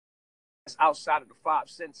outside of the five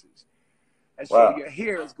senses. And so Wow. your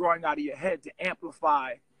hair is growing out of your head to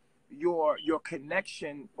amplify your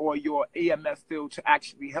connection or your EMF field to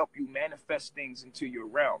actually help you manifest things into your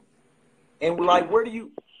realm. And like,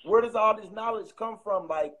 where does all this knowledge come from?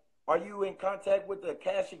 Like, are you in contact with the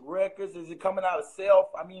Akashic records? Is it coming out of self?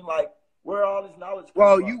 I mean, like, where all this knowledge come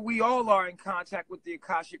Well, from? we all are in contact with the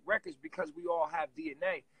Akashic records because we all have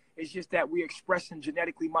DNA. It's just that we're expressing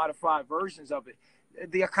genetically modified versions of it.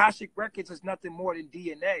 The Akashic records is nothing more than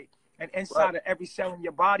DNA, and Right. inside of every cell in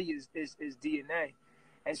your body is DNA.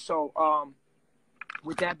 And so,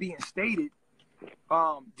 with that being stated,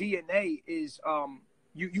 DNA is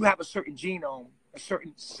you have a certain genome, a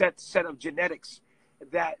certain set of genetics,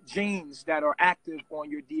 that genes that are active on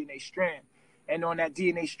your DNA strand, and on that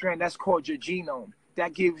DNA strand, that's called your genome.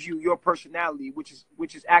 That gives you your personality,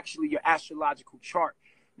 which is actually your astrological chart.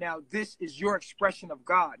 Now, this is your expression of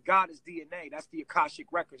God. God is DNA. That's the Akashic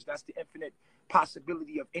records. That's the infinite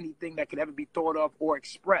possibility of anything that could ever be thought of or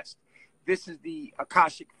expressed. This is the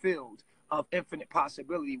Akashic field of infinite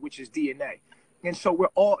possibility, which is DNA. And so we're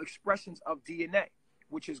all expressions of DNA,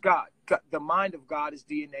 which is God. The mind of God is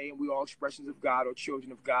DNA, and we're all expressions of God or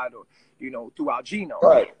children of God, or, through our genome.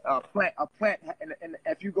 Right. A plant, and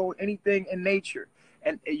if you go anything in nature,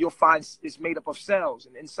 and you'll find it's made up of cells,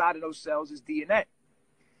 and inside of those cells is DNA.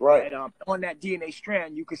 Right. And on that DNA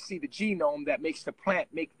strand, you can see the genome that makes the plant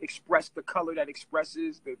express the color that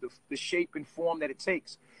expresses the shape and form that it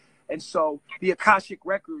takes. And so the Akashic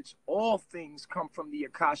records, all things come from the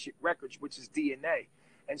Akashic records, which is DNA.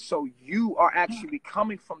 And so you are actually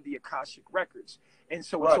coming from the Akashic records. And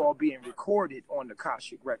so it's Right. all being recorded on the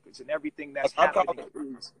Akashic records, and everything that's I call happening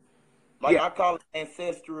it, is, like, yeah. I call it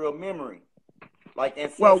ancestral memory. Like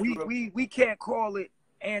Well, ancestral. we can't call it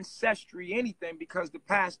ancestry anything because the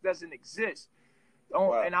past doesn't exist.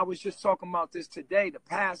 Oh, Wow. and I was just talking about this today. The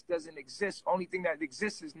past doesn't exist. Only thing that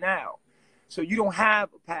exists is now. So you don't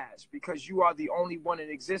have a past because you are the only one in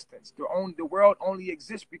existence. The world only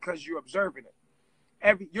exists because you're observing it.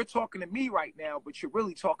 You're talking to me right now, but you're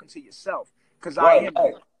really talking to yourself, because I Right. am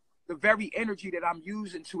Right. you. The very energy that I'm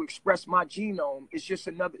using to express my genome is just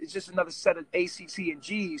another set of ACT and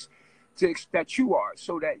G's that you are,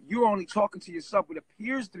 so that you're only talking to yourself. It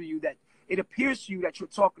appears to you that you're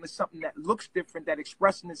talking to something that looks different, that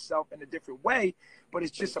expressing itself in a different way, but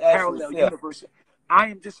it's just It's a actually parallel self. universe. I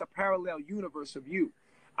am just a parallel universe of you.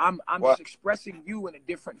 I'm Wow. just expressing you in a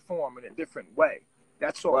different form, in a different way.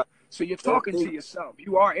 That's Wow. all. So you're That's talking to deep. yourself.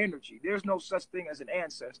 You are energy. There's no such thing as an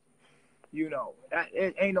ancestor.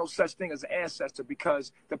 It ain't no such thing as an ancestor,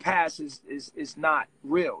 because the past is not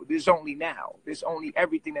real. There's only now. There's only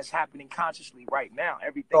everything that's happening consciously right now.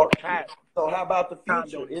 Everything in So, the past, so how about the time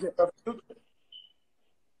future? don't Is exist. there a future?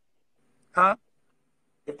 Huh?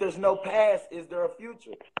 If there's no past, is there a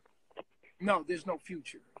future? No, there's no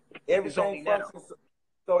future. There's Everything only now. functions.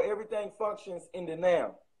 So everything functions in the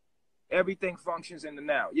now. Everything functions in the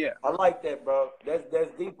now. Yeah. I like that, bro. That's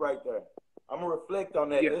deep right there. I'm gonna reflect on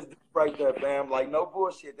that. Yeah. That's deep right there, fam. Like, no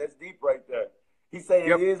bullshit. That's deep right there. He said it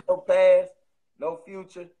Yep. is no past, no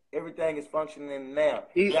future. Everything is functioning in the now. Now I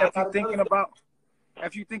If you got thinking another. about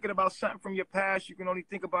if you're thinking about something from your past, you can only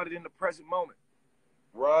think about it in the present moment.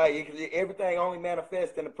 Right. Everything only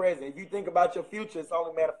manifests in the present. If you think about your future, it's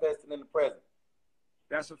only manifesting in the present.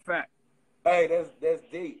 That's a fact. Hey, that's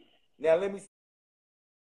deep. Now